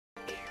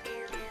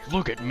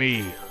Look at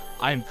me.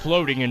 I'm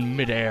floating in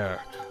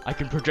midair. I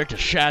can project a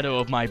shadow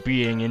of my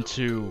being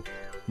into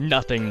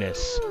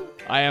nothingness.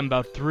 I am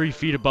about 3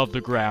 feet above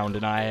the ground,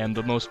 and I am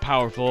the most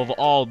powerful of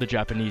all the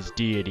Japanese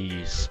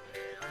deities.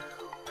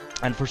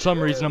 And for some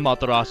reason,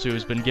 Amaterasu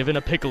has been given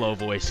a Piccolo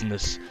voice in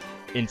this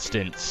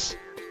instance.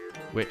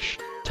 Which,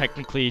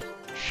 technically,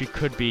 she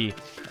could be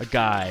a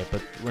guy,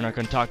 but we're not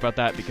going to talk about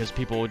that because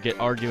people would get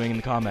arguing in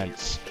the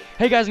comments.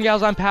 Hey guys and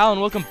gals, I'm Pal,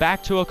 and welcome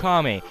back to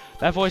Okami.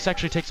 That voice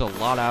actually takes a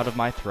lot out of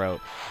my throat.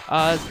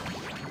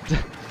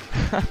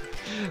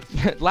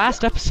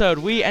 Last episode,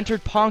 we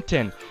entered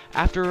Ponc'tan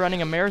after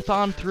running a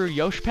marathon through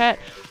Yoshpet,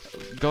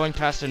 going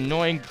past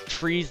annoying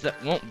trees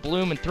that won't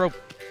bloom and throw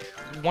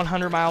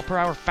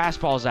 100-mile-per-hour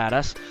fastballs at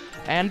us.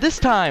 And this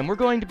time, we're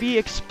going to be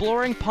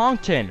exploring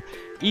Ponc'tan,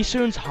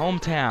 Isun's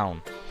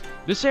hometown.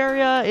 This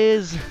area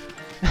is...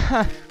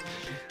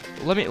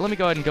 let me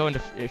go ahead and go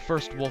into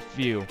first wolf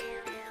view.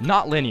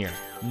 Not linear.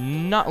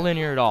 Not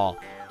linear at all.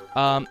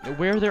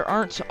 Where there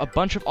aren't a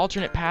bunch of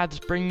alternate paths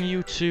bringing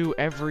you to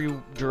every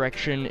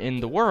direction in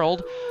the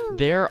world,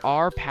 there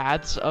are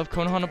paths of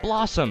Konohana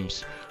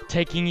blossoms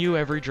taking you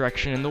every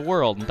direction in the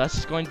world. And thus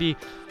it's going to be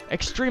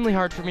extremely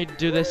hard for me to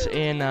do this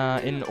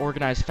in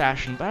organized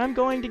fashion, but I'm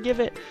going to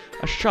give it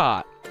a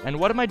shot. And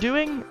what am I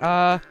doing?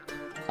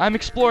 I'm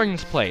exploring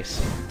this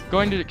place.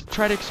 Going to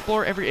try to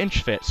explore every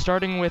inch of it,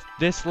 starting with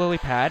this lily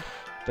pad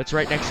that's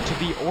right next to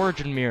the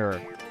origin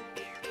mirror.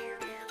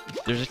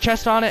 There's a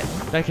chest on it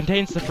that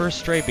contains the first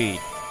stray bead.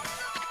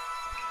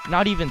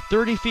 Not even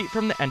 30 feet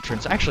from the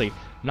entrance. Actually,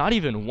 not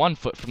even 1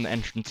 foot from the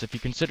entrance if you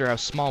consider how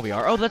small we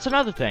are. Oh, that's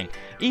another thing.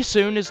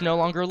 Isun is no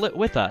longer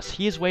with us.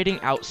 He is waiting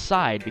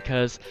outside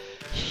because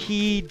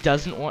he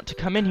doesn't want to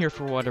come in here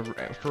for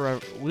whatever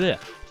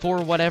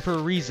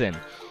reason.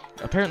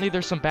 Apparently,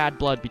 there's some bad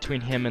blood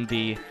between him and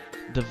the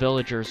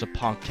villagers of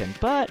Ponc'tan.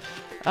 But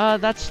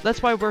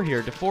that's why we're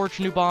here, to forge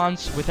new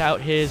bonds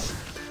without his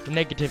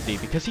negativity,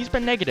 because he's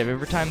been negative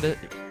every time that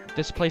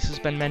this place has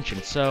been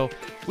mentioned, so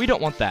we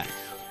don't want that.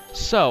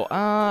 So,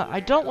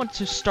 I don't want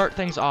to start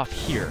things off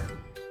here.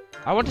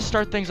 I want to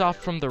start things off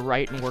from the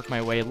right and work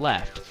my way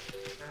left.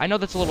 I know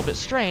that's a little bit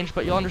strange,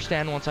 but you'll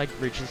understand once I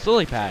reach this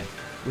lily pad,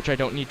 which I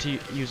don't need to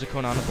use a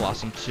Konohana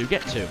blossom to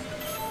get to.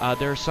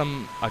 There are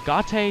some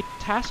agate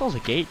tassels,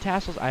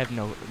 I have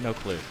no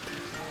clue.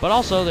 But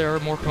also, there are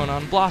more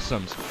Konohana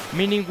blossoms,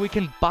 meaning we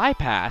can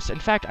bypass. In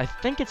fact, I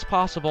think it's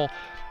possible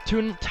to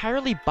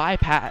entirely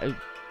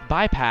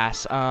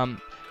bypass,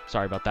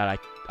 sorry about that,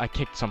 I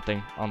kicked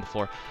something on the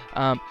floor.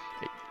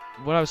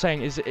 What I was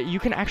saying is you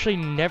can actually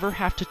never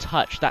have to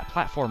touch that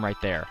platform right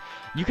there.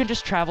 You can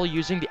just travel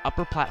using the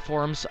upper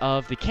platforms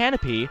of the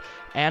canopy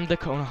and the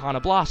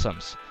Konohana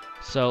blossoms.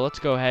 So let's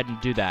go ahead and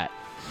do that.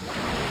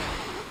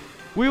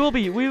 We will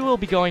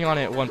be going on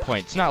it at one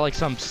point. It's not like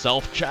some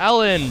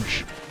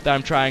self-challenge that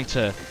I'm trying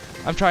to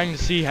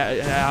see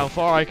how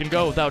far I can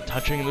go without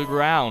touching the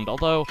ground.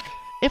 Although,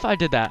 if I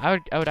did that,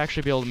 I would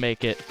actually be able to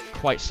make it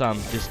quite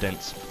some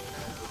distance.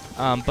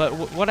 But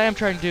what I am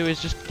trying to do is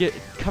just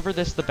cover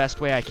this the best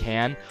way I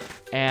can,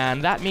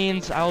 and that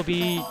means I'll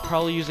be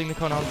probably using the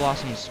Konohana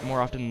blossoms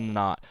more often than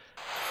not.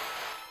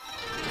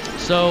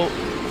 So,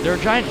 there are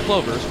giant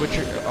clovers, which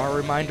are a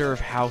reminder of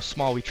how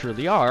small we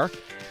truly are,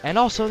 and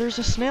also there's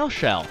a snail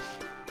shell.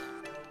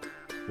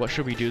 What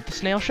should we do with the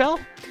snail shell?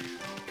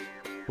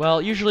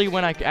 Well, usually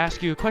when I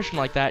ask you a question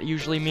like that, it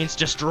usually means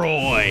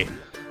destroy!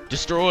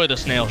 Destroy the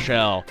snail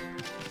shell,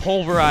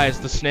 pulverize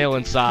the snail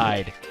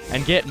inside,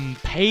 and get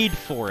paid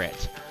for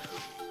it.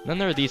 Then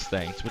there are these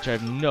things, which I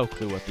have no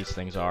clue what these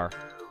things are.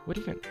 What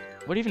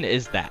even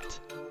is that?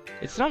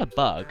 It's not a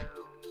bug.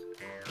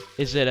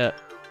 Is it a...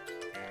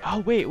 Oh,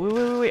 wait.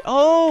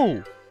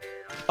 Oh!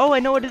 Oh, I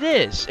know what it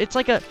is. It's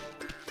like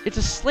it's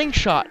a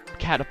slingshot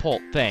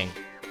catapult thing.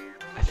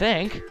 I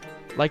think.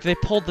 Like they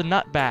pulled the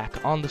nut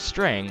back on the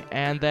string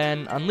and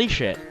then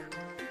unleash it.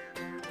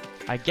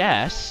 I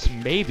guess,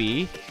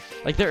 maybe.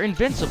 Like, they're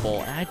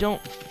invincible, and I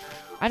don't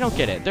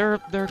get it. There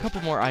are a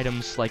couple more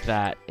items like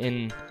that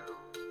in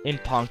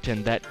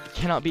Ponc'tan that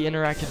cannot be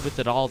interacted with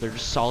at all. They're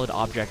just solid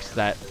objects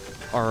that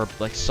are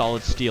like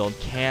solid steel and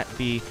can't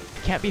be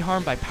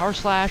harmed by Power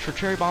Slash or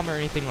Cherry Bomb or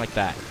anything like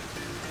that.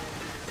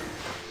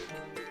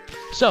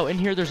 So, in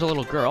here there's a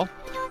little girl.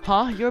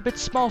 Huh? You're a bit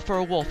small for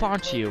a wolf,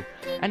 aren't you?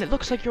 And it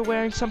looks like you're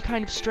wearing some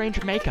kind of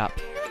strange makeup.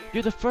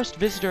 You're the first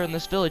visitor in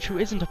this village who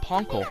isn't a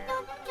Ponkel.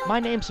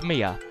 My name's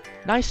Mia.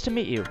 Nice to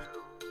meet you.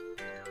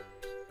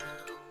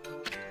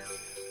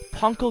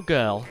 Ponkel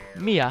girl,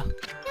 Mia.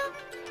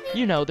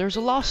 You know, there's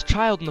a lost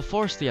child in the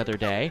forest the other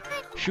day.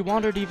 She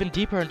wandered even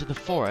deeper into the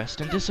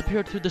forest and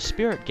disappeared through the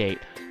spirit gate,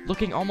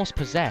 looking almost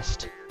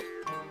possessed.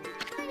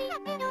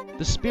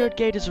 The spirit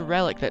gate is a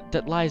relic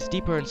that lies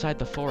deeper inside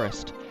the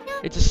forest.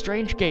 It's a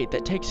strange gate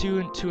that takes you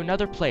into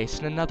another place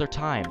and another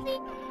time.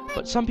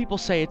 But some people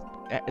say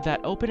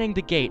that opening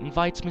the gate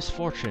invites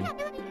misfortune.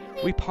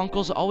 We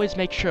Ponkels always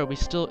make sure we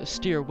still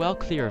steer well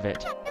clear of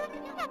it.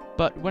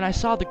 But when I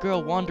saw the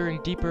girl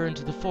wandering deeper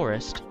into the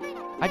forest,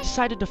 I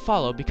decided to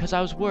follow because I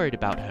was worried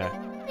about her.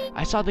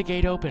 I saw the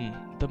gate open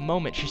the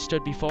moment she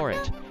stood before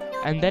it.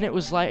 and then it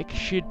was like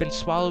she had been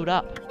swallowed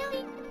up.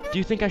 Do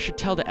you think I should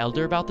tell the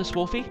Elder about this,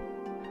 Wolfie?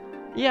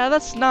 Yeah,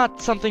 that's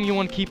not something you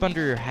want to keep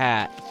under your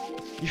hat.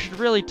 You should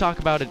really talk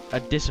about a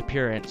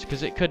disappearance,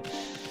 because it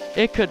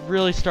could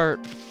really start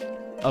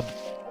a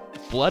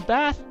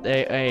bloodbath,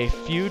 a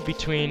feud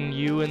between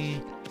you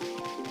and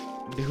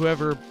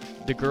whoever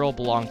the girl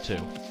belonged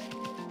to.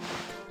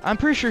 I'm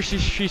pretty sure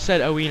she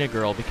said Oina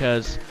girl,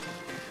 because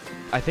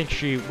I think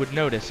she would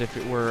notice if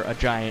it were a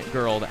giant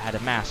girl that had a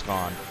mask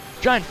on.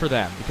 Giant for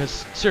them,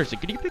 because seriously,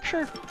 could you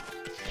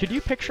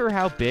picture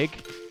how big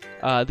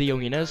the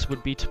Oinas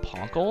would be to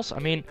Ponc'ls? I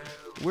mean,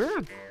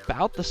 we're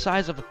about the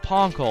size of a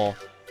Ponc'l,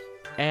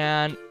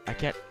 and I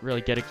can't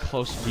really get a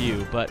close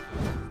view, but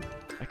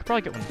I could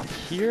probably get one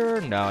here.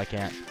 No, I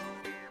can't.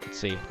 Let's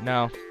see.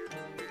 No,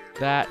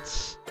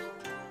 that's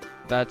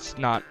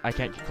not. I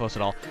can't get close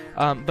at all.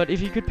 But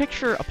if you could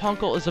picture, a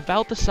Ponc'l is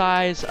about the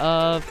size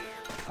of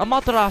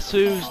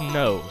Amaterasu's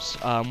nose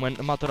when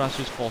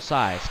Amaterasu's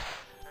full-sized.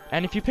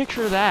 And if you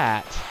picture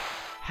that,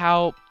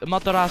 how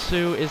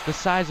Amaterasu is the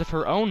size of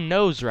her own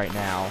nose right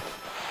now,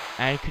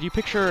 and could you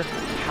picture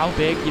how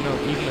big, you know,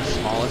 even the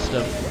smallest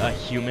of a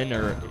human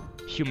or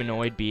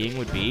humanoid being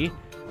would be?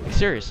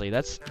 Seriously,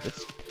 that's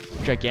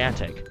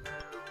gigantic.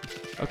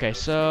 Okay,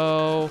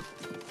 so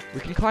we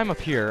can climb up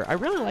here. I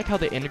really like how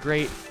they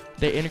integrate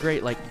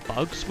like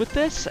bugs with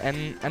this,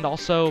 and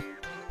also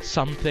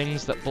some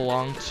things that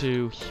belong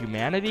to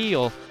humanity.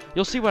 You'll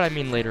see what I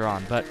mean later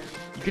on, but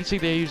you can see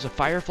they use a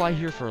firefly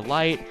here for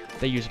light.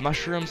 They use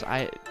mushrooms.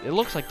 It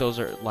looks like those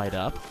are light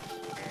up.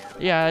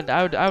 Yeah,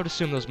 I would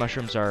assume those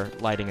mushrooms are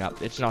lighting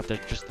up. It's not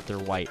just that they're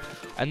white.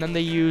 And then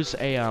they use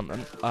a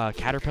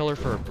caterpillar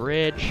for a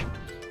bridge.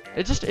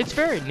 It's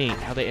very neat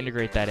how they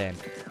integrate that in.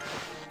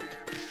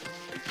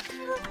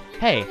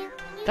 Hey,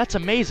 that's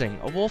amazing.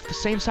 A wolf the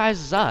same size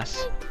as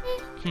us.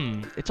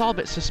 It's all a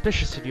bit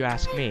suspicious if you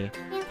ask me.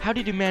 How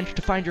did you manage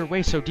to find your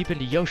way so deep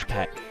into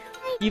Yoshpet?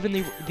 Even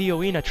the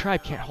Oina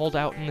tribe can't hold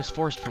out in this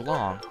forest for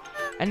long.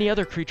 Any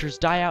other creatures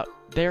die out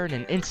there in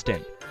an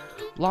instant.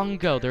 Long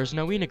ago, there was an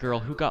Oina girl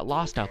who got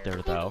lost out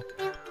there, though.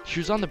 She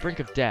was on the brink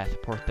of death,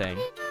 poor thing.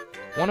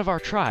 One of our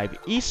tribe,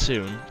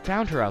 Isun,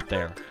 found her out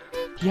there.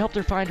 He helped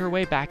her find her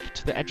way back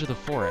to the edge of the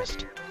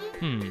forest.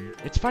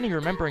 It's funny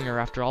remembering her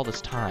after all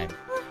this time.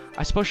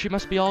 I suppose she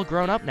must be all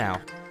grown up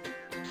now.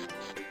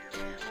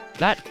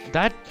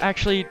 That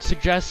actually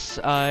suggests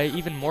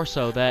even more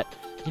so that,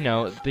 you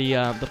know,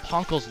 the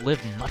Ponc'ls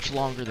live much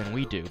longer than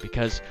we do,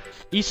 because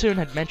Isun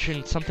had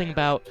mentioned something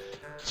about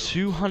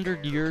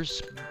 200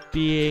 years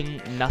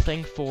being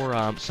nothing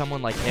for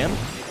someone like him.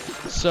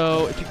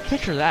 So if you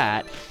picture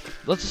that,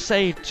 let's just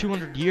say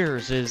 200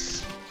 years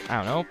is, I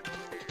don't know,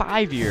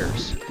 5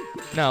 years.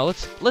 No,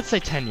 let's say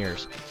 10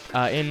 years.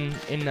 In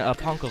a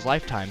Ponc'l's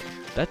lifetime,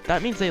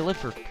 that means they live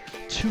for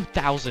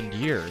 2,000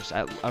 years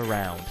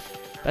around.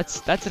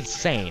 That's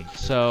insane.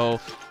 So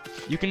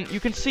you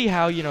can see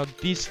how, you know,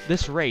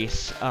 this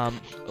race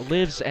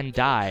lives and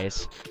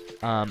dies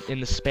in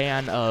the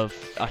span of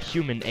a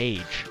human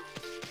age.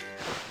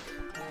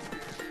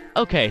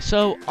 Okay,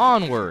 so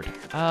onward.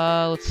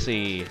 Let's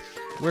see.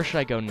 Where should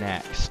I go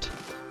next?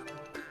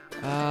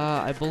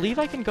 I believe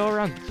I can go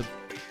around the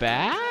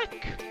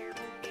back?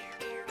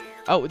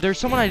 Oh, there's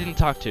someone I didn't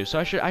talk to, so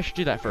I should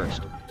do that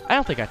first. I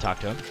don't think I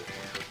talked to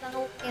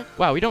him.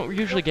 Wow, we don't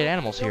usually get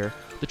animals here.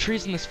 The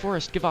trees in this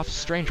forest give off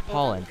strange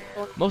pollen.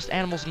 Most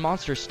animals and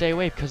monsters stay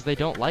away because they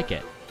don't like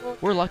it.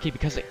 We're lucky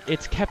because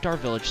it's kept our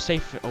village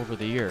safe over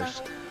the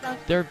years.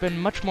 There have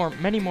been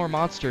many more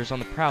monsters on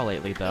the prowl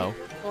lately, though.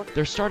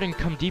 They're starting to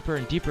come deeper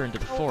and deeper into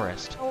the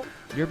forest.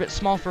 You're a bit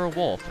small for a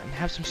wolf and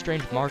have some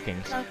strange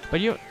markings, but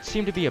you don't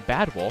seem to be a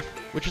bad wolf,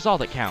 which is all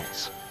that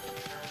counts.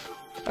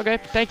 Okay,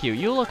 thank you.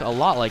 You look a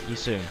lot like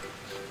Isun.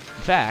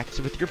 In fact,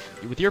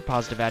 with your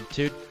positive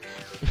attitude,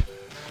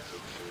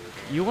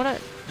 you wanna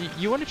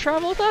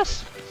travel with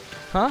us?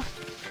 Huh,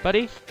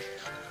 buddy?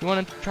 You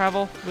wanna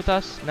travel with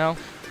us? No?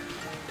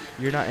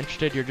 You're not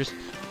interested. You're just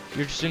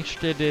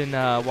interested in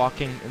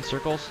walking in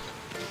circles.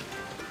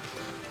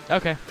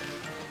 Okay.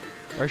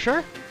 Are you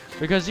sure?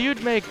 Because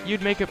you'd make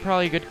it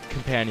probably a good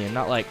companion,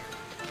 not like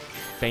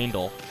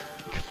Faendal.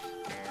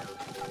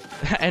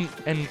 and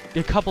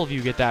a couple of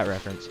you get that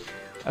reference.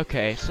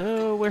 Okay,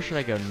 so where should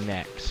I go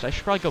next? I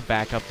should probably go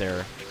back up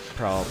there,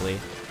 probably.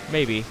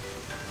 Maybe.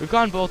 We've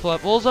gone both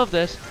levels of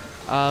this,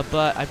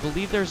 but I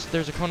believe there's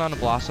a Konan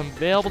Blossom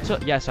available to...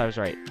 Yes, I was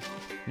right.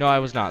 No, I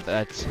was not.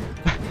 That's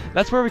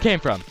that's where we came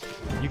from.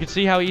 You can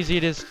see how easy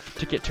it is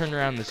to get turned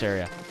around in this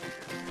area.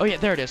 Oh yeah,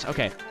 there it is.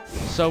 Okay,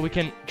 so we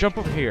can jump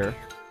over here.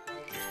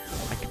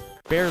 I can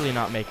barely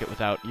not make it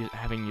without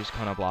having used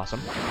Konan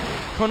Blossom.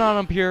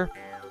 Konan up here,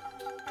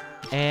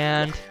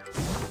 and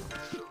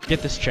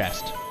get this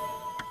chest.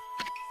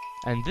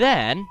 And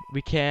then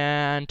we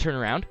can turn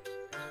around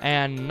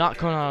and not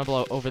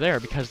Konan over there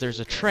because there's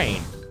a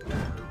train.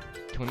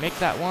 Can we make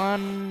that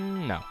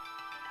one? No.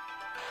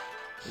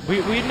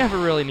 We never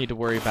really need to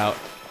worry about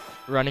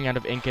running out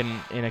of ink in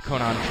a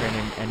Konan train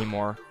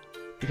anymore,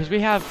 because we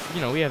have,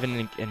 you know, we have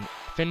an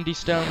Infinity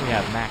Stone, we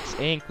have Max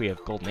Ink, we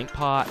have Golden Ink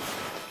Pot.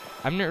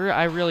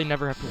 I really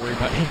never have to worry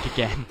about ink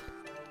again.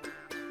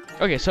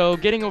 Okay, so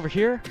getting over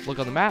here, look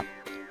on the map.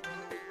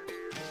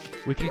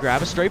 We can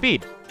grab a stray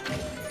bead.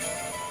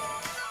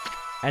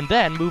 And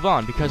then move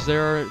on, because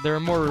there are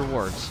more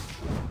rewards.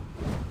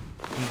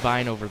 And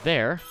vine over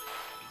there.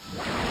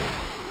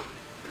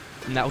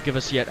 And that will give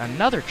us yet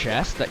another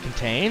chest that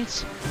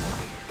contains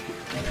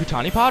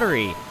Kutani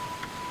pottery.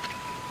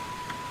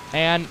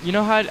 And you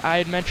know how I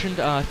had mentioned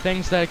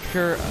things that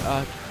occur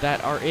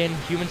that are in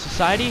human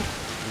society?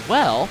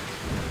 Well,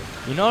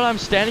 you know what I'm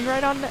standing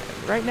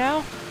right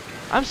now?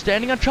 I'm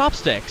standing on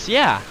chopsticks.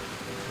 Yeah,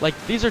 like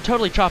these are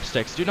totally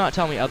chopsticks. Do not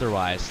tell me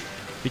otherwise,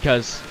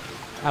 because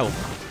I will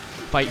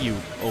fight you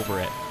over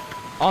it.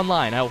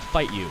 Online, I will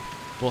fight you.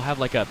 We'll have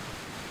like a...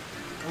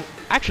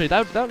 Actually,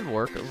 that would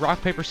work.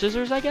 Rock, paper,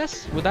 scissors, I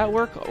guess? Would that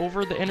work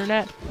over the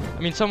internet? I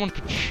mean, someone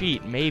could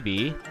cheat,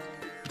 maybe.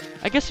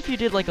 I guess if you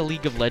did like a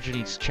League of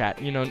Legends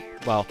chat, you know,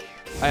 well,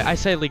 I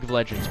say League of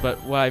Legends,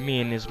 but what I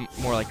mean is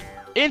more like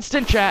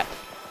instant chat.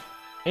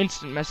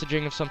 Instant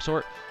messaging of some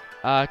sort.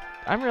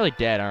 I'm really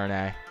dead, aren't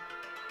I?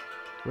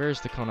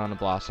 Where's the Konana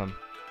Blossom?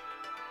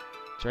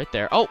 It's right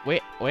there. Oh,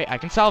 wait, I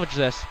can salvage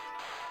this.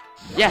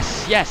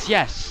 Yes, yes,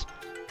 yes!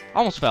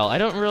 Almost fell. I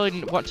don't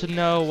really want to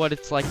know what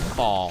it's like to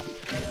fall.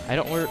 I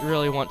don't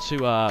really want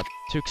to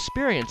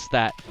experience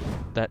that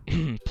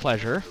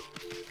pleasure.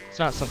 It's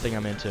not something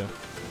I'm into.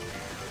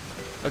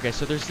 Okay,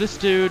 so there's this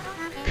dude,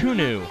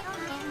 Kunu.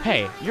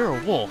 Hey, you're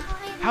a wolf.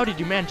 How did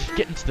you manage to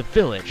get into the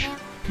village?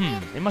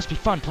 It must be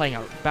fun playing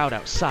about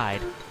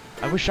outside.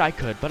 I wish I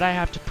could, but I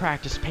have to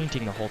practice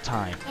painting the whole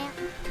time.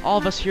 All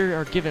of us here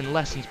are given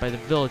lessons by the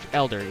village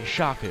elder,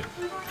 Ishaku.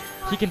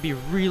 He can be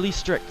really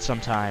strict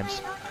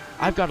sometimes.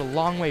 I've got a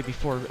long way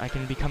before I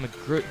can become a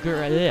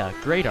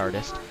great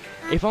artist.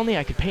 If only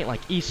I could paint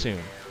like Isun.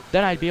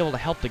 Then I'd be able to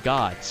help the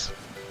gods.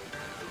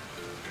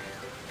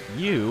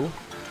 You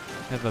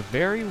have a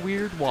very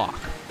weird walk.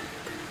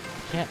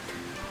 Can't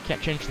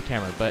change the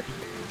camera, but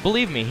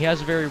believe me, he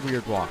has a very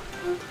weird walk.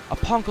 A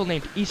Ponc'tan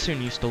named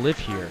Isun used to live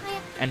here,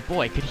 and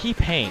boy, could he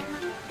paint.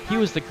 He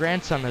was the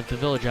grandson of the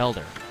village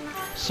elder,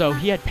 so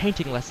he had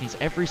painting lessons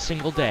every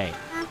single day,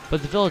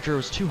 but the villager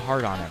was too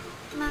hard on him.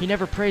 He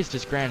never praised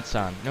his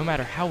grandson, no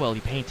matter how well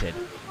he painted.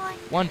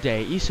 One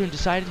day, Isun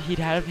decided he'd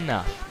had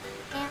enough.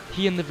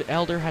 He and the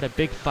elder had a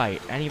big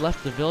fight, and he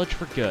left the village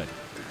for good.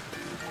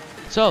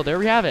 So, there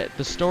we have it,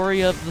 the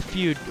story of the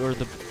feud, or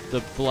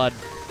the blood...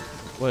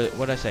 What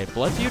did I say?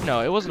 Blood feud?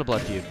 No, it wasn't a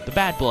blood feud. The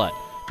bad blood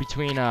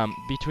between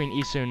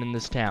Isun and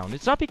this town.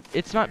 It's not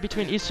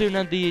between Isun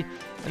and the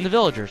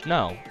villagers.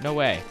 No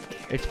way.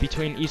 It's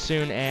between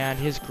Isun and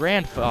his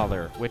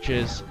grandfather, which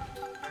is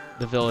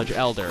the village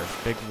elder,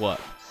 Big Whoop.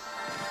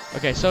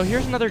 Okay, so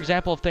here's another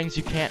example of things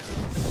you can't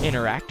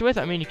interact with.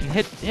 I mean, you can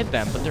hit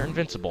them, but they're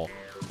invincible.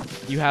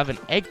 You have an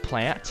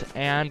eggplant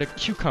and a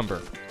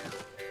cucumber.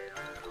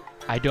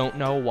 I don't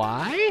know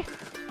why.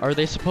 Are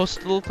they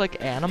supposed to look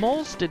like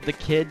animals? Did the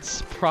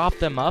kids prop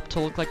them up to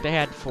look like they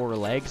had 4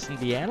 legs and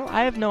be animal?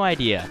 I have no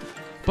idea.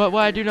 But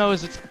what I do know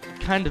is it's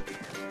kind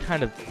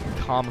of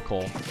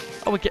comical.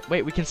 Oh,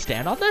 wait, we can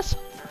stand on this?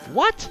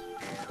 What?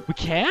 We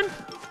can?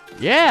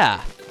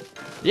 Yeah.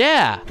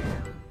 Yeah.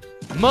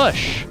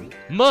 Mush.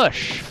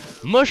 Mush.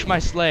 Mush, my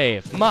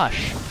slave.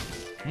 Mush.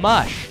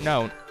 Mush.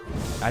 No.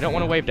 I don't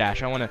want to wave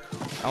dash. I want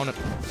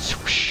to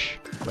swoosh.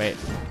 Wait.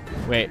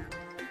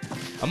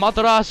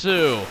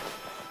 Amaterasu.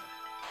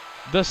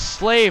 The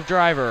slave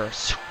driver.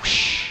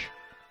 Swoosh.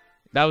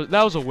 That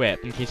was a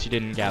whip, in case you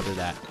didn't gather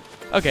that.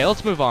 Okay,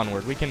 let's move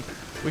onward. We can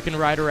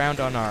ride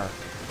around on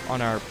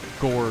our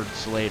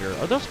gourds later.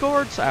 Are those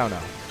gourds? I don't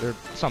know. They're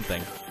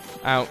something.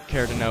 I don't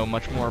care to know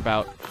much more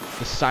about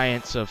the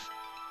science of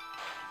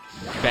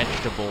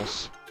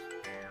vegetables.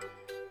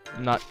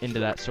 I'm not into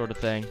that sort of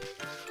thing.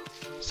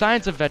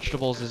 Science of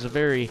vegetables is a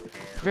very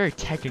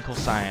technical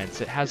science.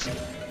 It has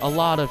a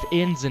lot of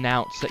ins and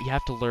outs that you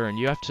have to learn.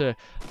 You have to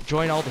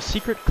join all the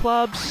secret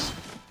clubs.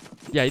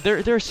 Yeah,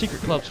 there are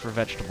secret clubs for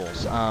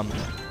vegetables.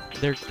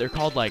 They're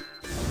called like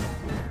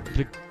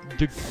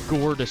the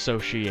Gourd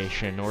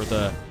Association or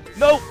the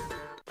no,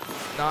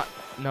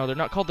 they're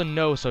not called the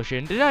No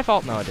Association. Did I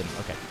fault? No, I didn't.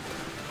 Okay,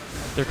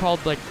 they're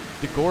called like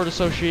the Gourd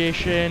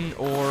Association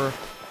or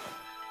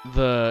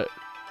the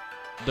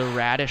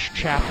radish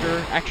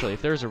chapter. Actually,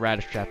 if there's a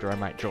radish chapter, I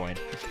might join,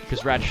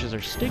 because radishes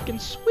are stinking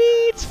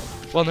sweet.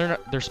 Well,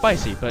 they're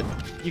spicy, but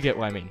you get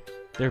what I mean.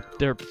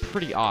 They're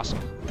pretty awesome.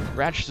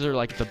 Radishes are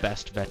like the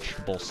best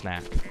vegetable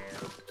snack.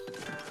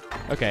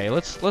 Okay,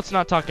 let's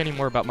not talk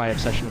anymore about my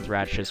obsession with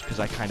radishes, because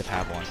I kind of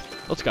have one.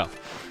 Let's go.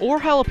 Or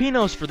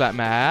jalapenos, for that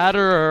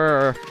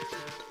matter.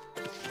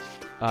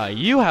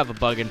 You have a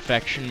bug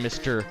infection,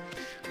 Mr.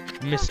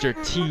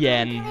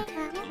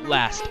 TN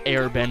Last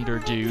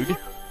Airbender dude.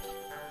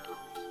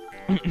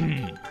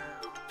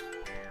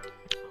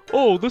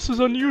 Oh, this is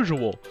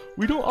unusual.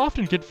 We don't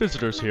often get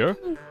visitors here.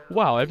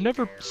 Wow, I've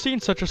never seen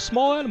such a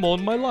small animal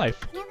in my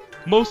life.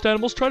 Most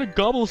animals try to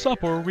gobble us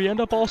up or we end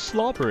up all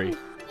slobbery.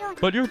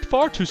 But you're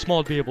far too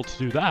small to be able to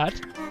do that.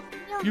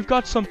 You've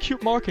got some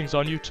cute markings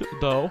on you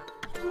though.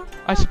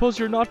 I suppose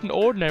you're not an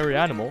ordinary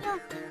animal.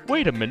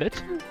 Wait a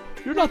minute.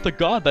 You're not the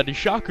god that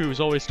Ishaku is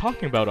always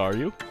talking about, are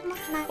you?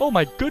 Oh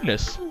my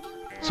goodness.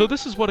 So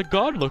this is what a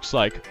god looks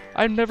like.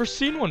 I've never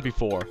seen one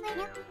before.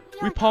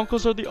 We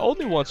Poncos are the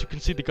only ones who can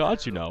see the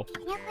gods, you know.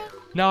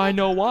 Now I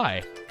know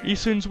why.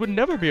 Esuns would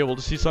never be able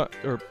to see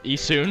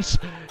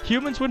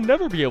humans would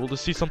never be able to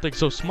see something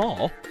so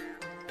small.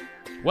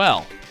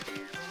 Well,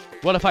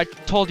 what if I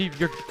told you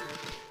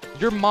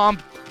your mom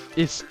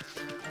is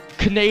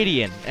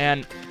Canadian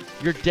and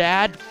your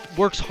dad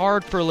works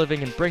hard for a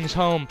living and brings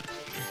home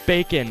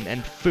bacon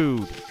and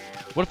food?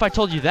 What if I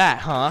told you that,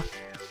 huh?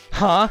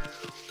 Huh?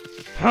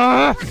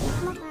 Huh?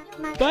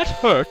 That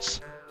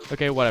hurts.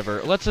 Okay,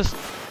 whatever. Let's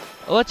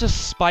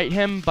just spite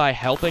him by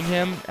helping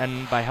him,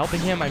 and by helping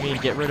him I mean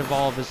get rid of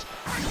all of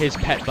his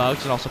pet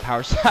bugs and also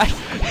power slide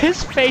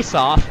his face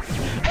off,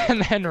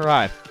 and then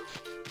run.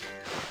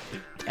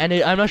 And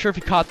I'm not sure if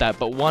you caught that,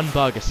 but one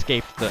bug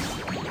escaped the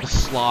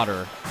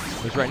slaughter.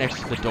 It was right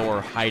next to the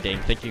door, hiding,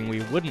 thinking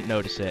we wouldn't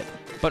notice it.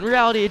 But in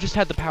reality, it just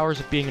had the powers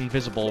of being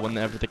invisible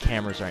whenever the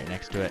camera's right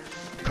next to it.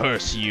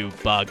 Curse you,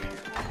 bug.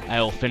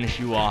 I will finish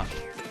you off.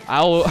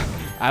 I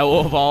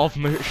will evolve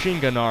machine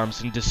gun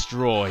arms and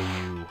destroy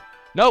you.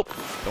 Nope!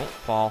 Don't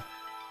fall.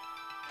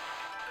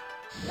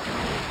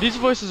 These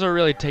voices are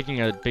really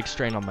taking a big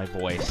strain on my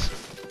voice.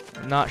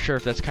 I'm not sure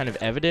if that's kind of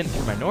evident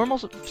through my normal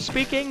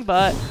speaking,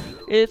 but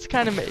it's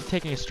kind of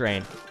taking a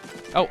strain.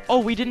 Oh,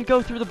 we didn't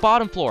go through the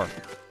bottom floor.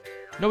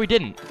 No, we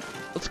didn't.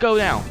 Let's go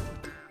now.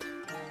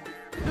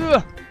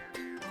 Ugh.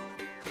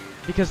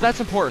 Because that's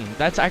important.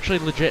 That's actually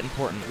legit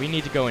important. We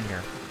need to go in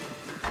here.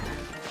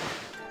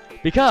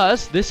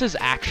 Because this is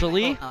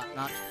actually...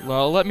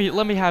 Well, let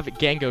me have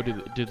Gango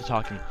do the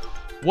talking.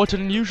 What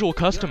an unusual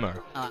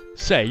customer.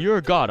 Say, you're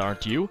a god,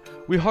 aren't you?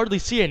 We hardly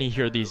see any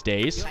here these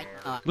days.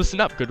 Listen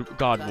up, good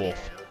god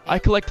wolf. I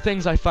collect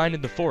things I find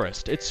in the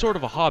forest. It's sort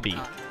of a hobby.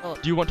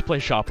 Do you want to play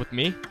shop with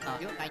me?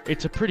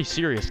 It's a pretty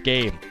serious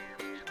game.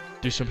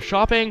 Do some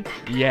shopping?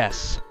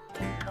 Yes.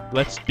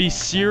 Let's be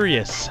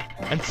serious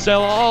and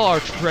sell all our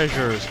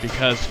treasures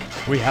because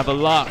we have a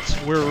lot.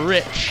 We're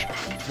rich.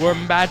 We're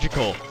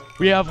magical.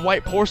 We have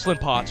white porcelain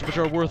pots which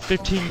are worth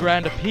 15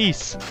 grand a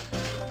piece.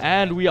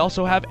 And we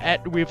also have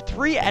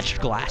 3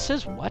 etched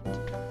glasses? What?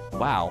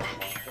 Wow.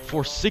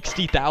 For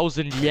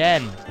 60,000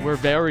 yen. We're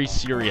very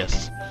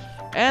serious.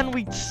 And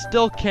we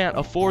still can't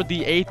afford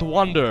the 8th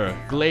wonder,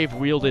 glaive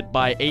wielded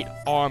by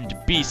 8-armed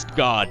beast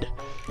god.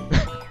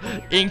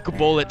 Ink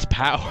bullet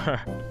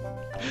power.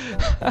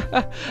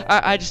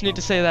 I just need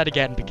to say that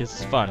again because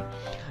it's fun.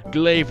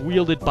 Glaive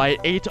wielded by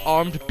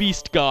 8-armed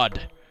beast god.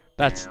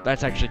 That's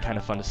actually kind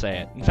of fun to say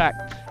it. In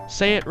fact,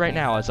 say it right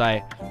now as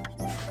I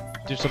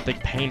do something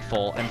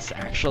painful and it's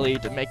actually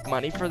to make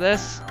money for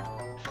this.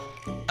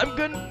 I'm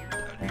gonna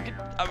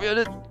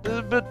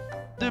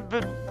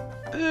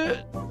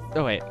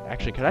oh wait,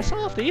 actually, could I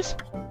sell off these?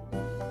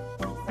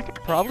 I could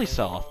probably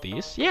sell off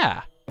these.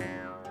 Yeah.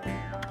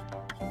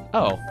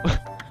 Oh.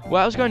 What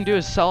I was going to do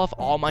is sell off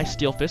all my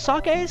steel fist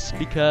sakes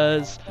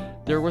because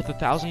they're worth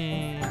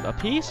 1,000 a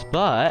piece,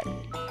 but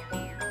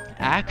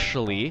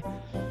actually,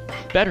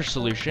 better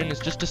solution is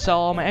just to sell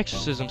all my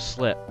exorcism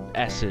slip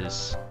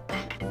S's.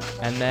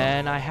 And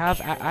then I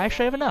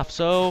actually have enough,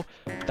 so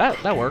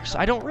that works.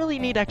 I don't really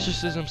need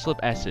exorcism slip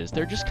S's.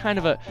 They're just kind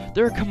of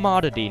they're a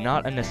commodity,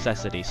 not a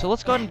necessity. So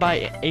let's go ahead and buy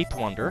 8th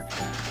wonder.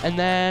 And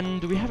then,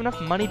 do we have enough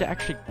money to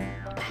actually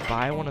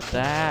buy one of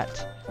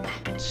that?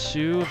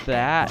 2 of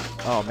that?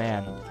 Oh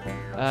man.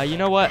 You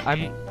know what?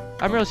 I'm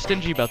really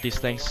stingy about these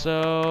things,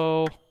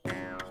 so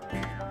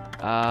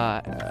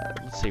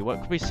let's see,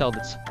 what could we sell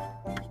that's...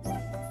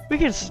 We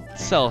can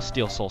sell a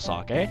steel soul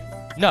sock, eh?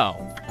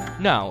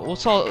 No, we'll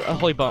sell a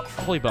holy bone.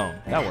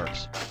 That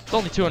works. It's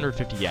only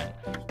 250 yen.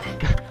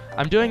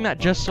 I'm doing that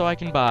just so I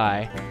can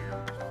buy...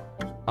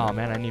 Oh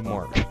man, I need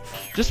more.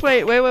 Just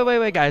wait,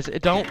 guys.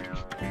 Don't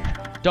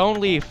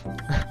leave.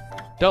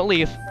 Don't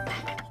leave.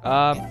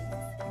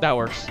 That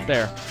works.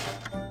 There.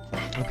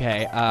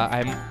 Okay,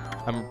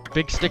 I'm a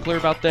big stickler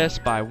about this.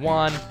 Buy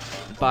one,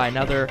 buy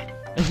another,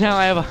 and now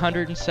I have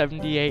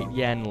 178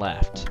 yen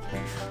left.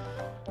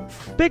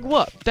 Big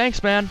whoop!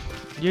 Thanks, man.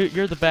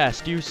 You're the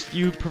best.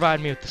 You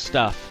provide me with the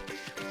stuff.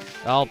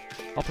 I'll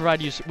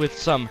provide you with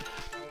some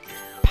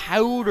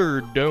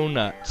powder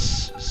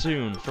donuts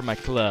soon for my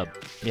club.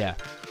 Yeah.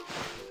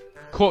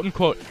 Quote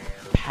unquote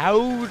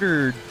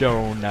powdered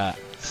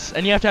donuts.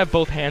 And you have to have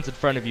both hands in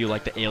front of you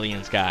like the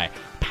aliens guy.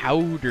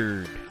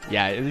 Powdered.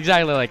 Yeah,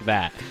 exactly like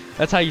that.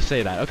 That's how you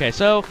say that. Okay,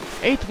 so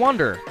 8th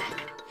wonder.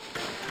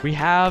 We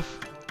have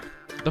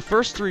the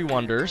first 3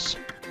 wonders,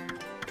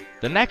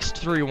 the next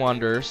 3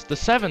 wonders, the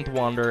 7th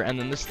wonder, and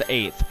then this is the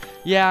 8th.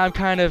 Yeah, I'm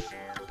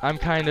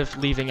kind of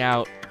leaving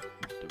out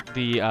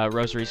the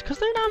rosaries because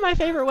they're not my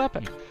favorite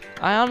weapon.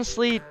 I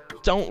honestly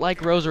don't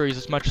like rosaries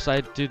as much as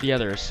I do the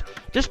others.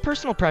 Just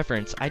personal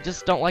preference. I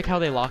just don't like how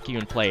they lock you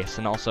in place,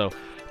 and also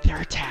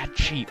they're a tad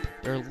cheap.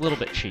 They're a little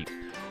bit cheap.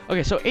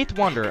 Okay, so 8th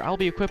wonder. I'll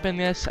be equipping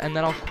this, and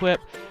then I'll equip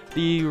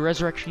the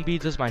resurrection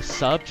beads as my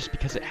sub, just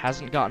because it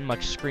hasn't gotten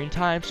much screen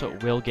time, so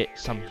it will get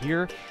some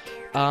here.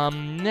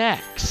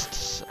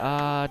 Next, we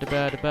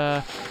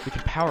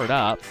can power it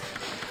up,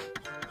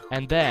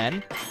 and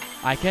then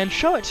I can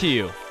show it to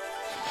you.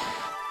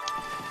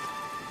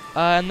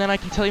 And then I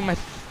can tell you my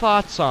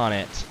thoughts on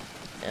it.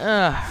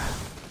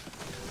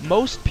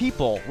 Most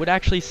people would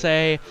actually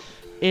say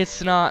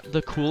it's not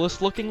the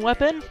coolest looking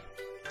weapon,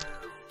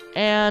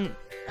 and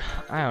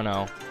I don't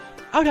know.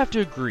 I would have to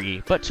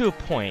agree, but to a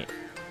point.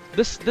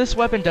 This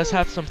weapon does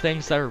have some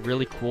things that are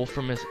really cool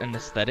from an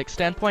aesthetic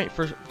standpoint.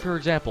 For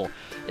example,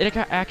 it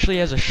actually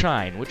has a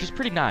shine, which is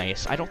pretty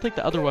nice. I don't think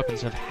the other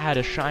weapons have had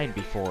a shine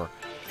before.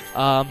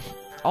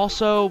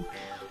 Also,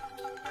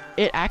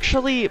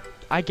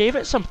 I gave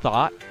it some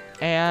thought,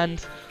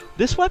 and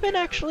this weapon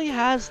actually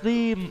has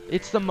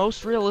it's the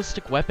most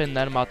realistic weapon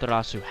that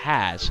Amaterasu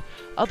has,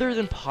 other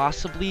than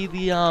possibly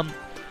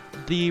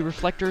the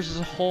reflectors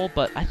as a whole,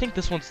 but I think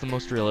this one's the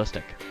most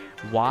realistic.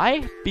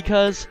 Why?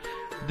 Because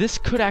this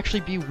could actually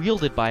be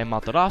wielded by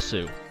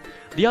Amaterasu.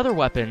 The other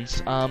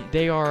weapons,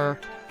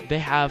 they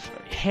have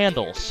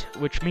handles,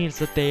 which means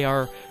that they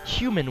are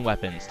human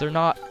weapons. They're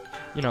not,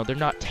 they're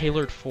not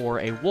tailored for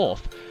a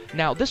wolf.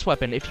 Now, this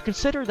weapon, if you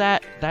consider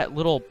that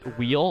little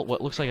wheel, what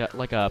looks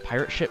like a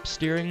pirate ship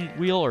steering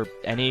wheel, or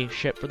any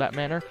ship for that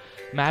matter,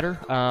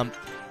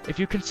 if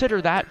you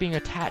consider that being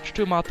attached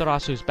to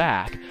Amaterasu's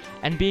back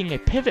and being a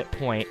pivot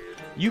point,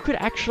 you could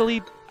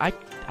actually,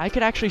 I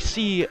could actually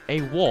see a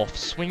wolf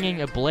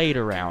swinging a blade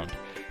around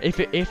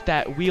if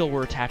that wheel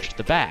were attached to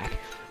the back.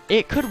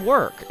 It could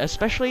work,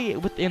 especially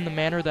within the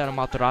manner that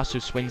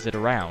Amaterasu swings it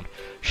around.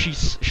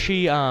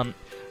 She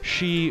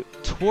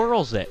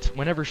twirls it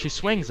whenever she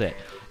swings it,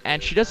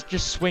 and she doesn't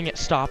just swing it,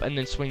 stop, and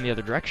then swing the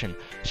other direction.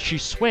 She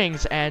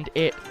swings, and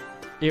it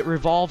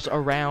revolves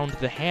around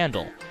the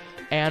handle.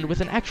 And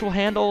with an actual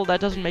handle, that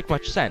doesn't make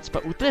much sense,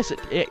 but with this,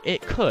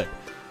 it could.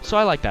 So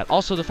I like that.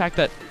 Also, the fact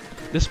that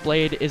this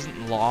blade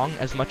isn't long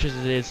as much as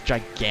it is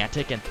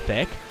gigantic and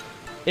thick.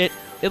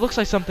 It looks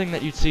like something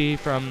that you'd see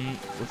from,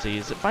 let's see,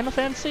 is it Final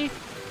Fantasy?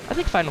 I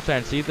think Final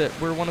Fantasy,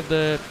 where one of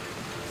the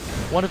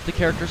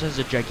characters has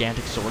a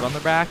gigantic sword on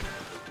their back.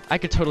 I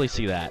could totally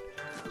see that.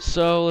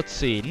 So let's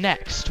see.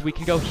 Next, we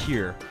can go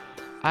here.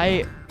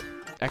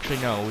 Actually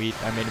no,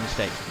 I made a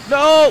mistake.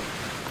 No!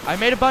 I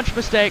made a bunch of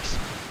mistakes.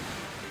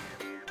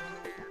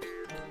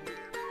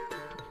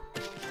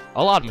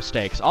 A lot of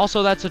mistakes.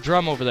 Also, that's a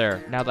drum over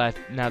there, now that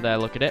I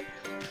look at it.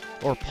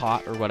 Or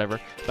pot, or whatever.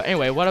 But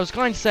anyway, what I was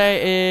going to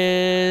say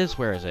is...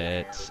 Where is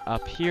it?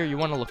 Up here. You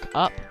want to look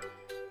up.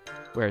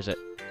 Where is it?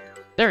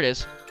 There it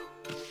is.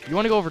 You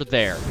want to go over to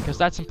there, because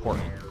that's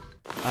important.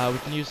 We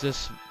can use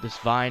this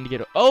vine to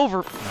get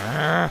over...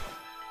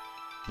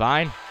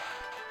 Vine.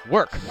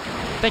 Work.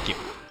 Thank you.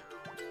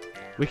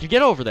 We can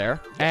get over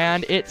there,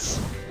 and it's...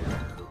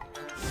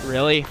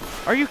 Really?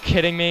 Are you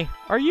kidding me?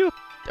 Are you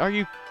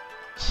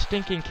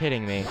stinking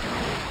kidding me?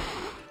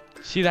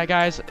 See that,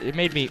 guys? It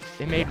made me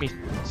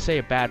say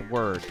a bad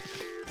word.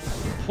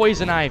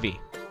 Poison ivy.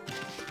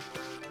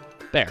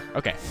 There.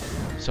 Okay.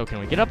 So can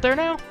we get up there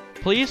now?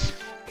 Please?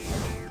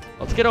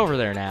 Let's get over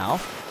there now.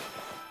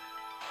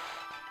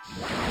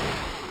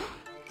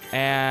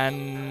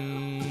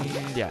 And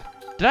yeah.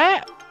 Did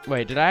I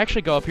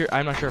actually go up here?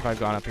 I'm not sure if I've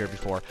gone up here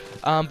before.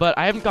 But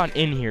I haven't gone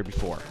in here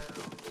before.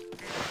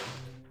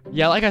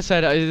 Yeah, like I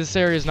said, this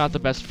area is not the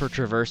best for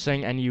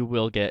traversing, and you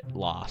will get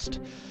lost.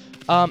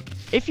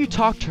 If you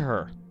talk to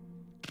her...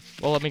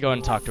 Well, let me go ahead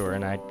and talk to her,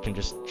 and I can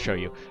just show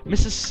you.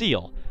 Mrs.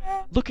 Seal,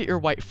 look at your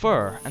white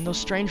fur, and those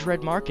strange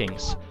red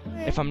markings.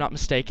 If I'm not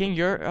mistaken,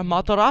 you're a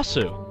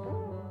Amaterasu.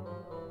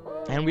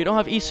 And we don't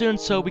have Isun,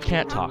 so we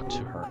can't talk to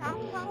her.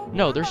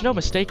 No, there's no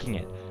mistaking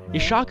it.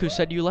 Ishaku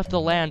said you left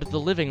the land of the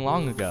living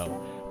long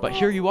ago. But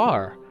here you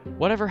are.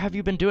 Whatever have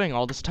you been doing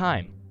all this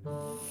time? ...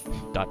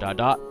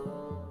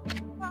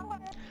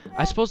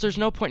 I suppose there's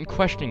no point in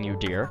questioning you,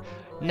 dear.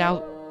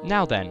 Now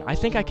then, I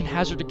think I can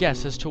hazard a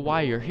guess as to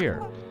why you're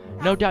here.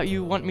 No doubt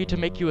you want me to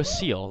make you a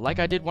seal, like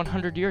I did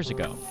 100 years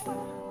ago.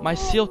 My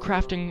seal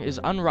crafting is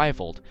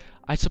unrivaled.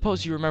 I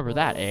suppose you remember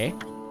that, eh?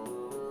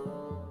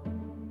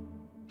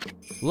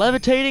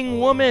 Levitating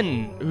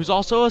woman, who's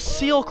also a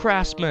seal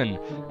craftsman,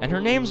 and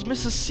her name's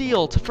Mrs.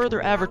 Seal to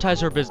further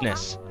advertise her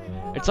business.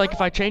 It's like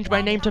if I changed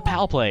my name to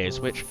PalPlays,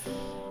 which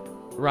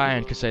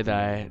Ryan could say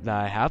that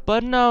I have,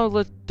 but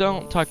no,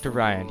 don't talk to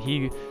Ryan.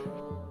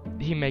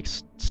 He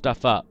makes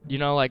stuff up. You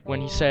know, like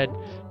when he said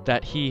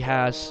that he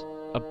has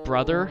a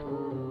brother,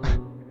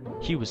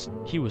 he was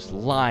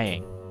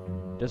lying.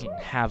 Doesn't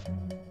have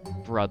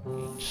brother.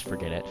 Just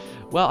forget it.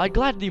 Well, I'd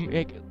gladly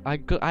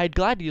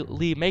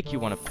make you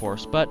one, of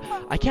course, but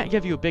I can't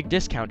give you a big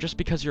discount just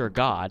because you're a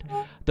god.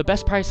 The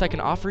best price I can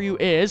offer you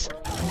is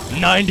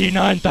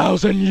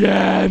 99,000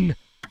 yen.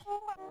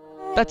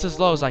 That's as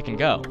low as I can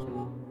go.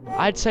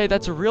 I'd say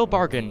that's a real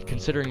bargain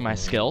considering my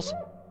skills.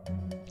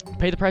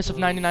 Pay the price of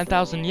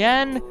 99,000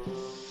 yen?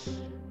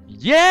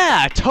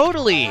 Yeah,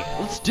 totally!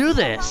 Let's do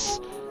this!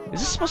 Is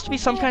this supposed to be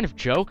some kind of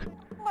joke?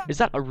 Is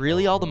that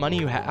really all the money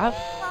you have?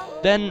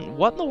 Then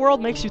what in the world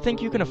makes you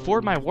think you can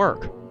afford my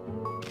work?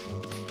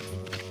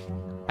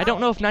 I don't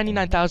know if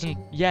 99,000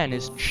 yen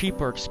is cheap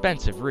or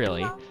expensive,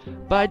 really.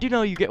 but I do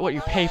know you get what you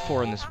pay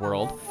for in this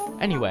world.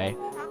 Anyway,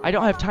 I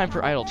don't have time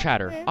for idle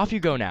chatter. Off you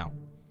go now.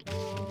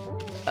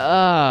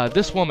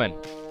 This woman.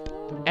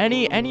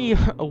 Any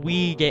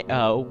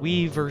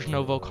Wii version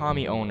of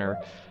Okami owner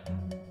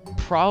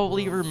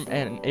probably,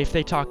 and if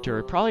they talk to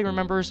her, probably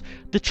remembers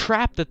the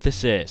trap that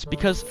this is,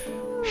 because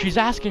she's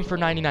asking for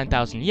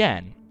 99,000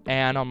 yen,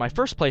 and on my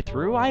first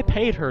playthrough, I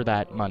paid her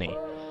that money.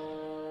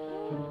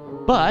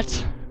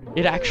 But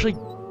it actually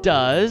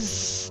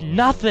does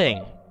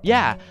nothing.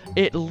 Yeah,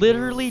 it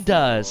literally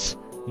does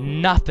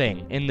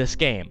nothing in this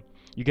game.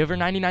 You give her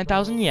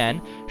 99,000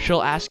 yen,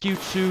 she'll ask you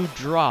to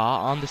draw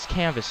on this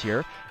canvas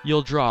here,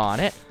 you'll draw on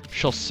it,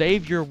 she'll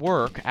save your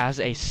work as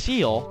a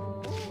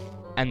seal,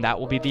 and that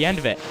will be the end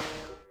of it.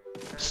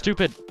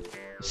 Stupid,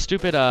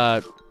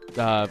 Fleetfoot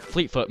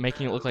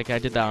making it look like I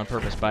did that on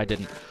purpose, but I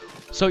didn't.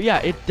 So yeah,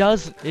 it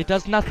does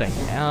nothing.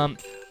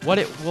 What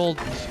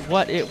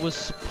it was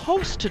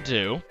supposed to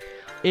do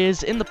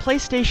is, in the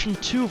PlayStation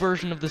 2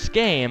 version of this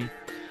game,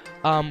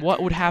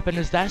 what would happen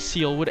is that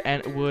seal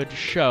would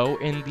show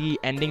in the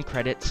ending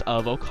credits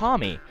of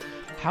Okami.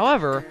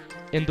 However,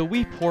 in the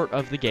Wii port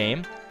of the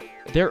game,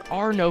 there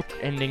are no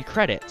ending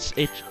credits.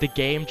 The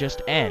game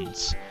just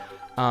ends.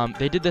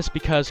 They did this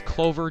because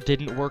Clover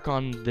didn't work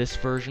on this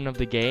version of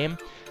the game,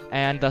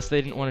 and thus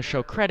they didn't want to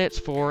show credits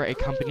for a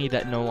company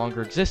that no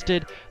longer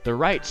existed. The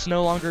rights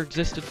no longer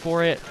existed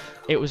for it.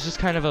 It was just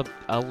kind of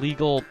a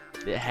legal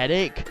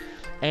headache,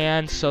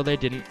 and so they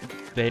didn't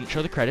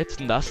show the credits,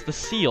 and thus the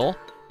seal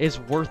is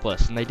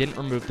worthless, and they didn't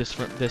remove this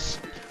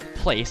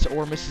place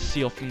or Mrs.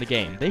 Seal from the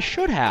game. They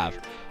should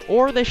have,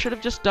 or they should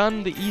have just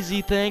done the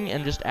easy thing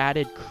and just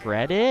added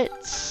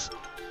credits.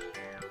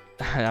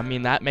 I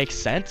mean, that makes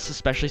sense,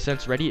 especially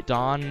since Ready at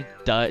Dawn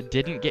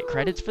didn't get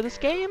credits for this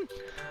game,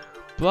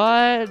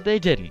 but they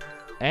didn't,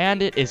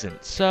 and it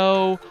isn't.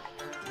 So,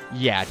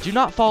 yeah, do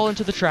not fall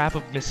into the trap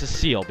of Mrs.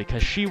 Seal,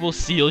 because she will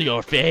seal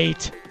your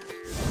fate.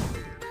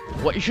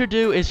 What you should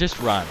do is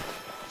just run.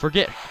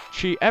 Forget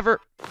she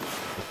ever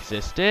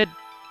existed,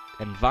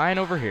 and Vine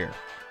over here.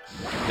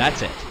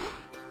 That's it.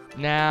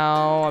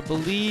 Now, I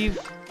believe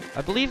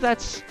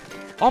that's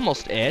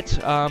almost it,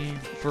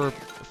 for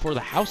the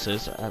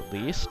houses, at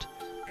least.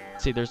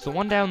 Let's see, there's the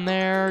one down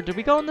there. Did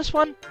we go in this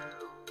one?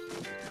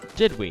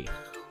 Did we?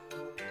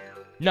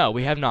 No,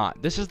 we have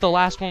not. This is the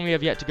last one we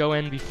have yet to go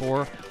in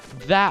before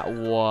that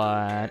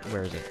one.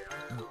 Where is it?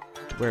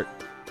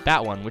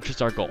 That one, which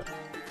is our goal.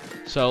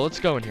 So, let's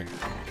go in here.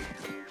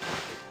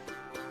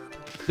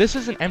 This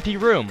is an empty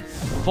room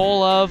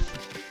full of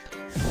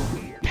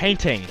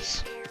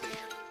paintings.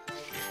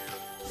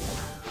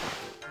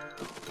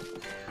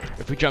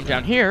 If we jump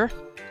down here,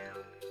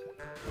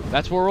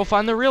 that's where we'll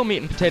find the real meat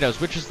and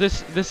potatoes, which is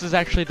this. This is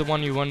actually the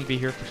one you want to be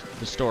here for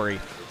the story.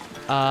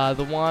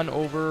 The one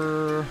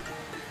over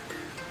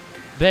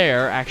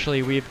there,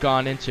 actually, we've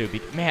gone into.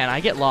 Man, I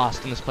get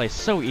lost in this place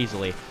so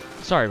easily.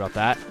 Sorry about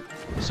that.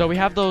 So we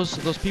have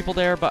those people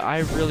there, but I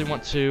really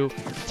want to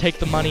take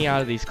the money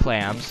out of these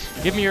clams.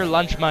 Give me your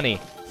lunch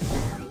money. Do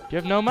you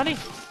have no money?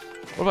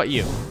 What about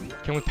you?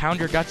 Can we pound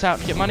your guts out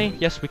to get money?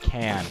 Yes, we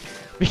can.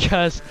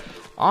 Because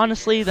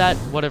honestly, that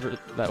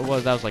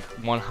was like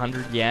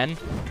 100 yen.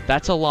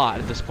 That's a lot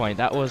at this point.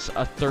 That was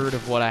a third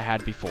of what I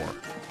had before.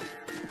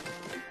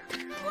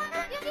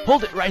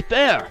 Hold it right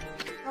there!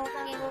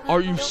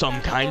 Are you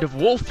some kind of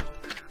wolf?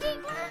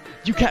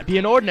 You can't be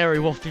an ordinary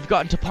wolf if you've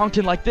gotten to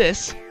Ponc'tan like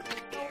this.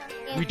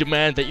 We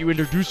demand that you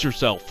introduce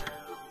yourself.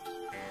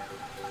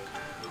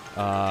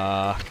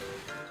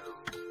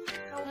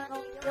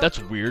 That's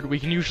weird. We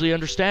can usually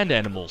understand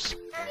animals.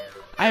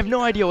 I have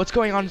no idea what's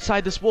going on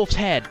inside this wolf's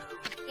head.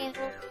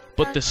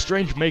 But this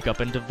strange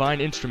makeup and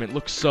divine instrument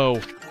looks so...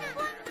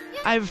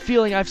 I have a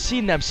feeling I've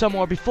seen them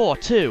somewhere before,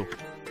 too.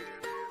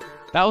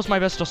 That was my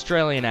best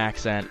Australian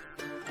accent.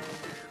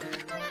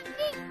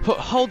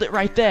 Hold it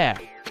right there.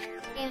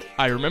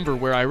 I remember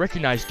where I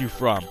recognized you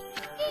from.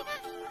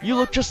 You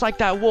look just like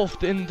that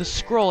wolf in the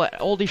scroll at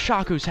Old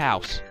Ishaku's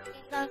house.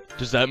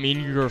 Does that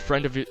mean you're a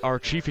friend of our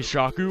Chief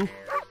Ishaku?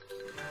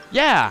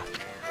 Yeah!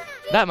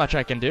 That much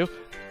I can do.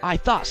 I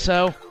thought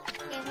so.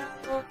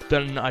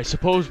 Then I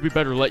suppose we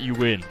better let you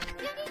in.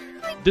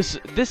 This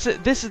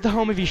is the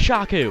home of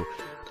Ishaku,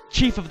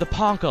 Chief of the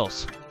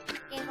Ponc'tans.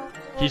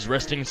 He's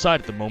resting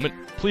inside at the moment.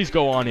 Please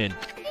go on in.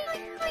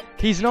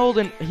 He's old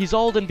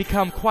and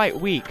become quite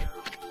weak.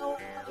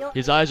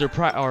 His eyes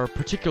are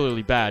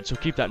particularly bad, so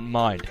keep that in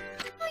mind.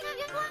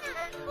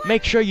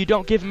 Make sure you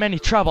don't give him any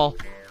trouble.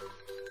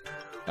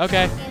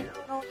 Okay.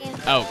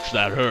 Ouch,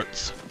 that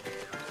hurts.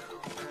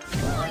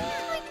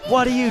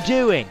 What are you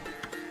doing?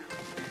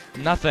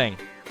 Nothing.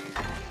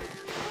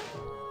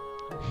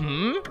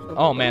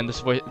 Oh man,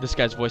 this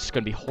guy's voice is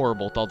gonna be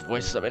horrible with all the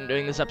voices I've been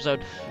doing this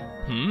episode.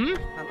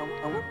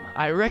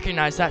 I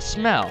recognize that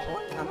smell.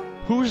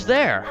 Who's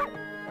there?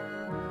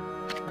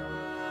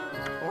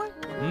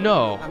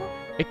 No,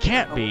 it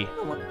can't be.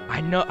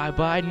 I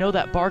know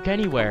that bark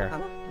anywhere.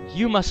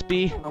 You must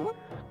be...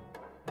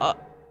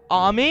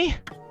 Ami?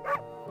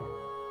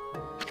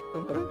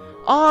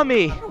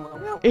 Ami!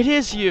 It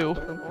is you!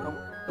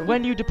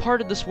 When you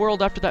departed this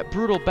world after that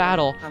brutal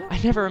battle, I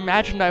never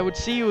imagined I would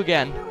see you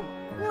again.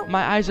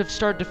 My eyes have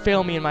started to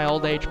fail me in my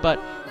old age, but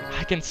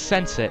I can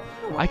sense it.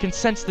 I can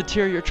sense the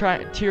tears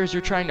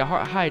you're trying to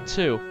hide,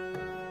 too.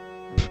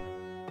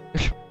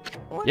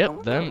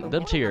 Yep,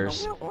 them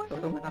tears.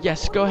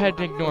 Yes, go ahead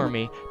and ignore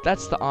me.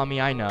 That's the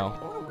Ami I know.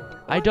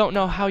 I don't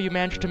know how you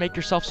managed to make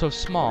yourself so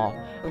small,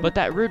 but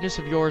that rudeness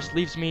of yours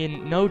leaves me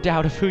in no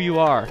doubt of who you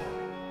are.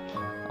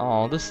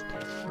 Oh, this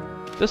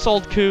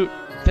old coot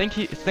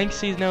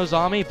thinks he knows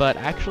Ami, but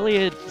actually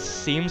it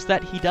seems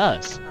that he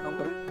does.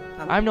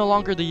 I'm no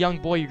longer the young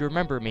boy you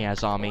remember me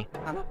as, Ami.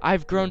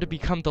 I've grown to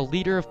become the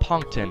leader of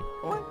Ponc'tan.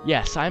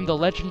 Yes, I'm the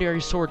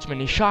legendary swordsman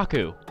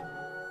Ishaku.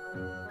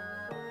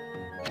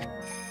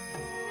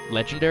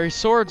 Legendary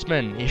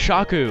swordsman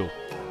Ishaku.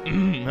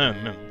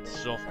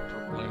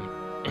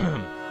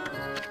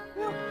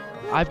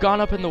 I've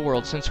gone up in the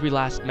world since we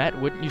last met,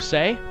 wouldn't you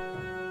say?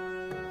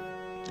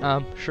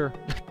 Sure.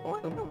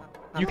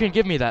 You can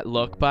give me that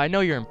look, but I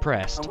know you're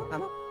impressed.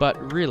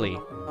 But really,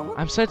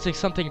 I'm sensing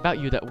something about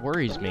you that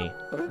worries me.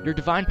 Your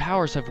divine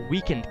powers have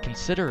weakened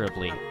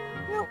considerably.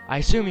 I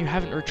assume you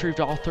haven't retrieved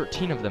all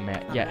 13 of them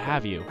yet,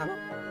 have you?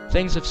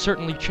 Things have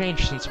certainly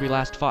changed since we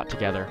last fought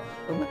together.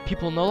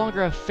 People no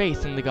longer have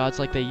faith in the gods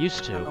like they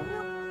used to.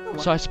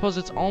 So I suppose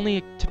it's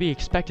only to be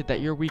expected that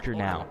you're weaker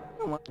now.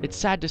 It's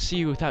sad to see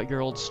you without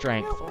your old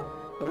strength.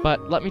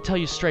 But let me tell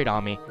you straight,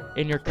 Ami,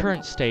 in your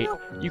current state,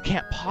 you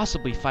can't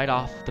possibly fight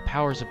off the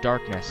powers of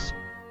darkness.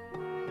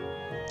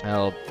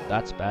 Well,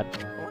 that's bad.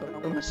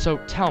 So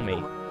tell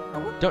me,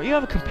 don't you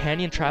have a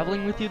companion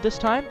traveling with you this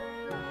time?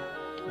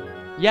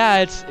 Yeah,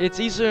 it's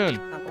Izun.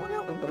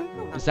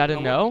 Is that a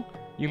no?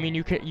 You mean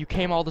you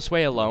came all this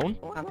way alone?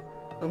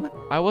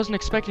 I wasn't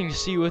expecting to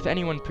see you with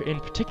anyone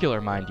in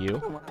particular, mind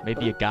you.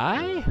 Maybe a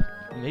guy?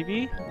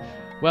 Maybe?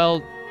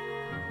 Well,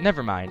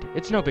 never mind.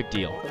 It's no big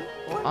deal.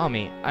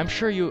 Ami, I'm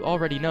sure you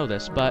already know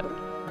this, but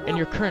in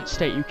your current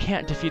state, you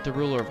can't defeat the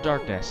ruler of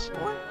darkness.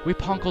 We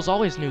Ponc'les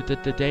always knew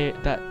that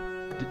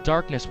the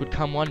darkness would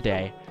come one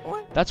day.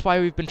 That's why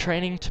we've been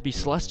training to be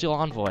celestial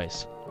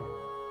envoys.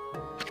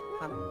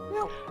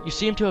 You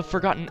seem to have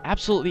forgotten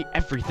absolutely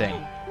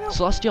everything.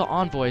 Celestial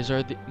envoys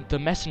are the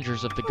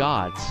messengers of the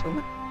gods.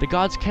 The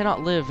gods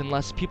cannot live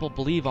unless people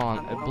believe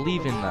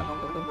in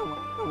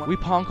them. We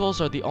Ponc'les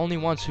are the only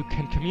ones who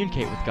can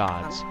communicate with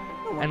gods,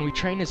 and we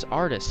train as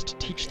artists to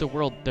teach the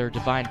world their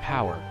divine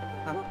power.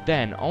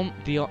 Then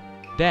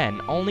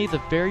only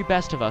the very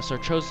best of us are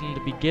chosen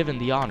to be given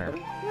the honor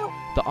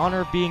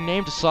of being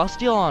named a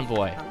celestial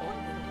envoy.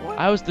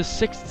 I was the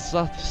 6th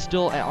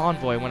celestial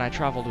envoy when I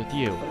traveled with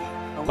you,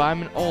 but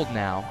I'm old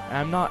now, and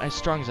I'm not as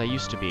strong as I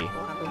used to be.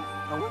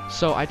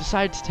 So I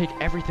decided to take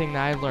everything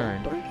that I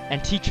learned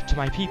and teach it to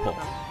my people.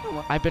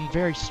 I've been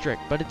very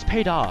strict, but it's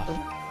paid off.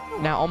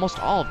 Now almost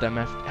all of them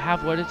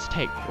have what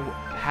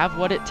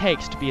it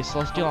takes to be a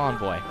celestial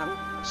envoy.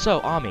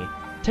 So, Ami,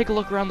 take a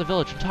look around the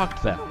village and talk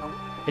to them.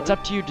 It's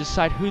up to you to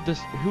decide who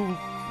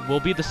will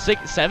be the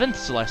 7th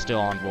celestial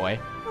envoy.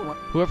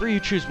 Whoever you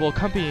choose will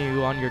accompany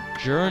you on your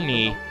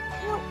journey.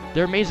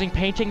 Their amazing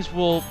paintings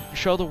will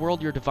show the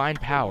world your divine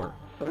power.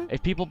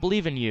 If people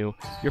believe in you,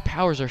 your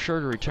powers are sure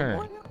to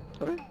return.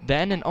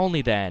 Then and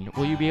only then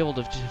will you be able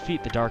to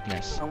defeat the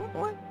darkness.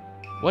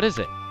 What is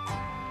it?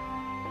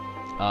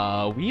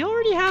 We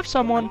already have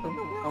someone.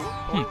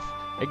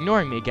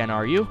 Ignoring me again,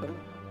 are you?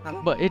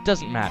 But it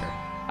doesn't matter.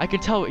 I can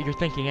tell what you're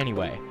thinking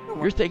anyway.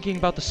 You're thinking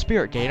about the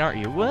spirit gate, aren't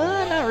you?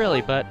 Well, not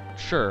really, but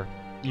sure.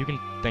 You can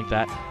think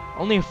that.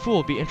 Only a fool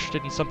would be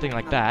interested in something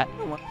like that.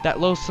 That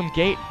loathsome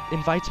gate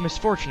invites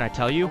misfortune, I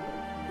tell you.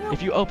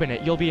 If you open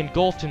it, you'll be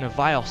engulfed in a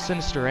vile,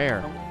 sinister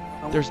air.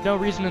 There's no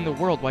reason in the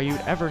world why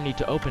you'd ever need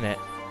to open it.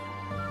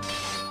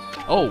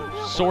 Oh,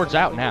 sword's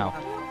out now.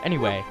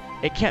 Anyway,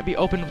 it can't be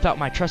opened without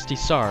my trusty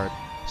sword.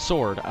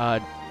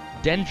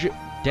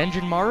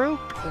 Denjinmaru?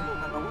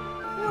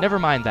 Never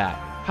mind that.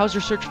 How's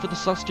your search for the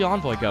Celestial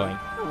Envoy going?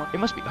 It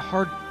must be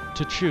hard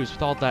to choose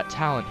with all that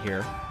talent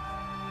here.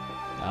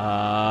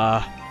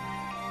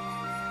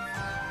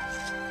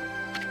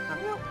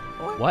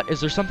 What? Is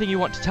there something you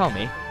want to tell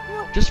me?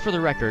 Just for the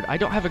record, I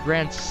don't have a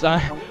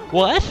grandson.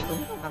 What?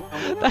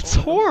 That's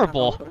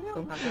horrible.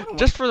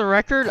 Just for the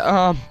record,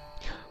 I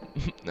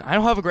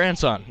don't have a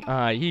grandson.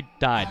 He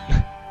died.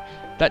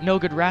 That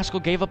no-good rascal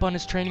gave up on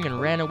his training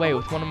and ran away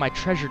with one of my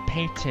treasured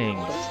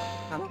paintings.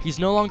 He's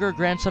no longer a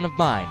grandson of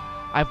mine.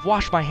 I've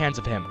washed my hands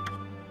of him.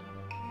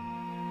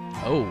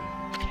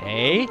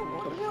 Okay.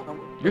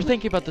 You're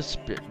thinking about the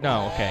spirit.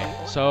 No, okay.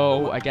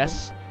 So, I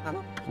guess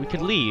we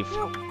could leave.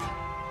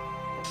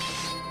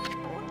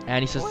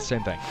 And he says the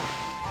same thing.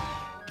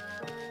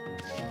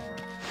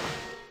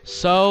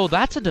 So,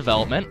 that's a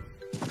development.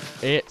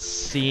 It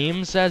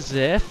seems as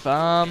if,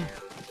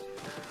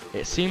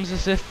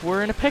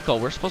 we're in a pickle.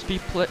 We're supposed to be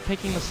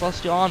picking the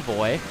Celestial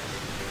Envoy.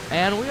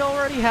 And we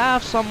already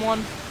have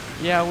someone.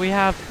 Yeah, we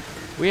have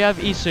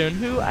Isun,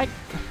 who I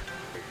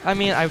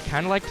mean, I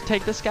kind of like to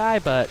take this guy,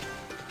 but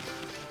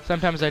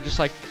sometimes I just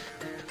like,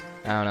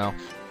 I don't know.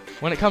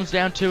 When it comes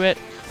down to it,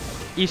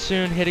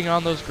 Isun hitting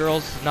on those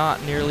girls is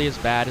not nearly as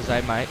bad as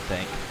I might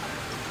think.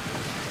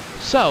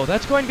 So,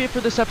 that's going to be it for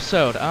this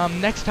episode.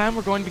 Next time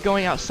we're going to be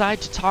going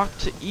outside to talk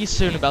to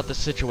Isun about the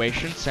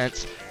situation,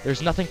 since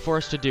there's nothing for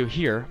us to do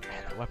here.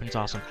 Man, that weapon's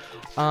awesome.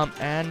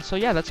 And so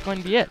yeah, that's going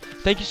to be it.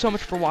 Thank you so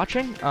much for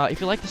watching. If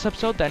you liked this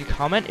episode, then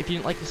comment. If you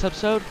didn't like this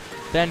episode,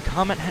 then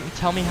comment and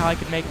tell me how I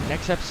could make the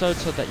next episode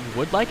so that you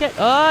would like it.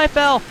 Oh, I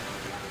fell!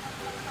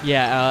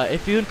 Yeah,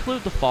 if you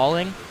include the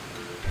falling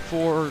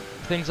for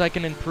things I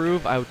can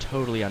improve, I would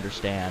totally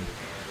understand.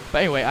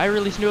 But anyway, I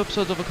release new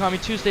episodes of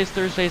Okami Tuesdays,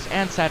 Thursdays,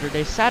 and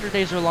Saturdays.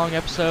 Saturdays are long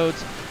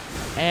episodes.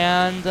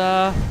 And,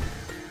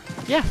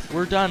 yeah,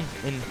 we're done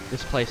in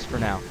this place for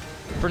now.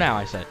 For now,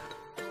 I said.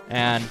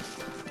 And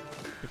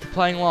if you're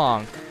playing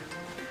long,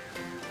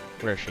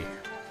 where is she?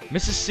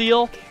 Mrs.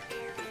 Seal,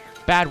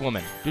 bad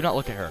woman. Do not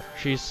look at her.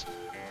 She's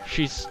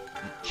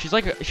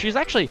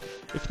actually,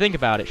 if you think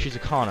about it, she's a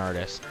con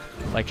artist.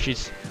 Like,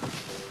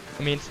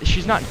 I mean,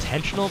 she's not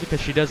intentional because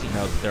she doesn't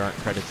know that there aren't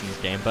credits in this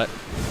game, but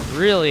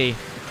really,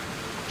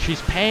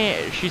 she's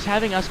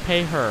having us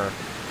pay her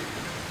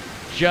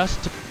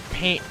just to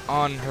paint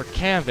on her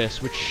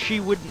canvas, which she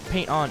wouldn't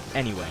paint on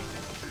anyway.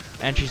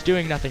 And she's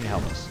doing nothing to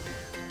help us.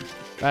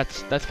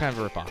 That's kind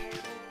of a ripoff.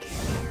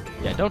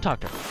 Yeah, don't talk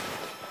to her.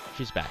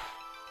 She's bad.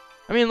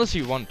 I mean, unless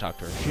you want to talk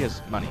to her. She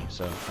has money,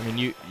 so, I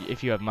mean,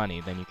 if you have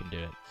money, then you can do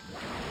it.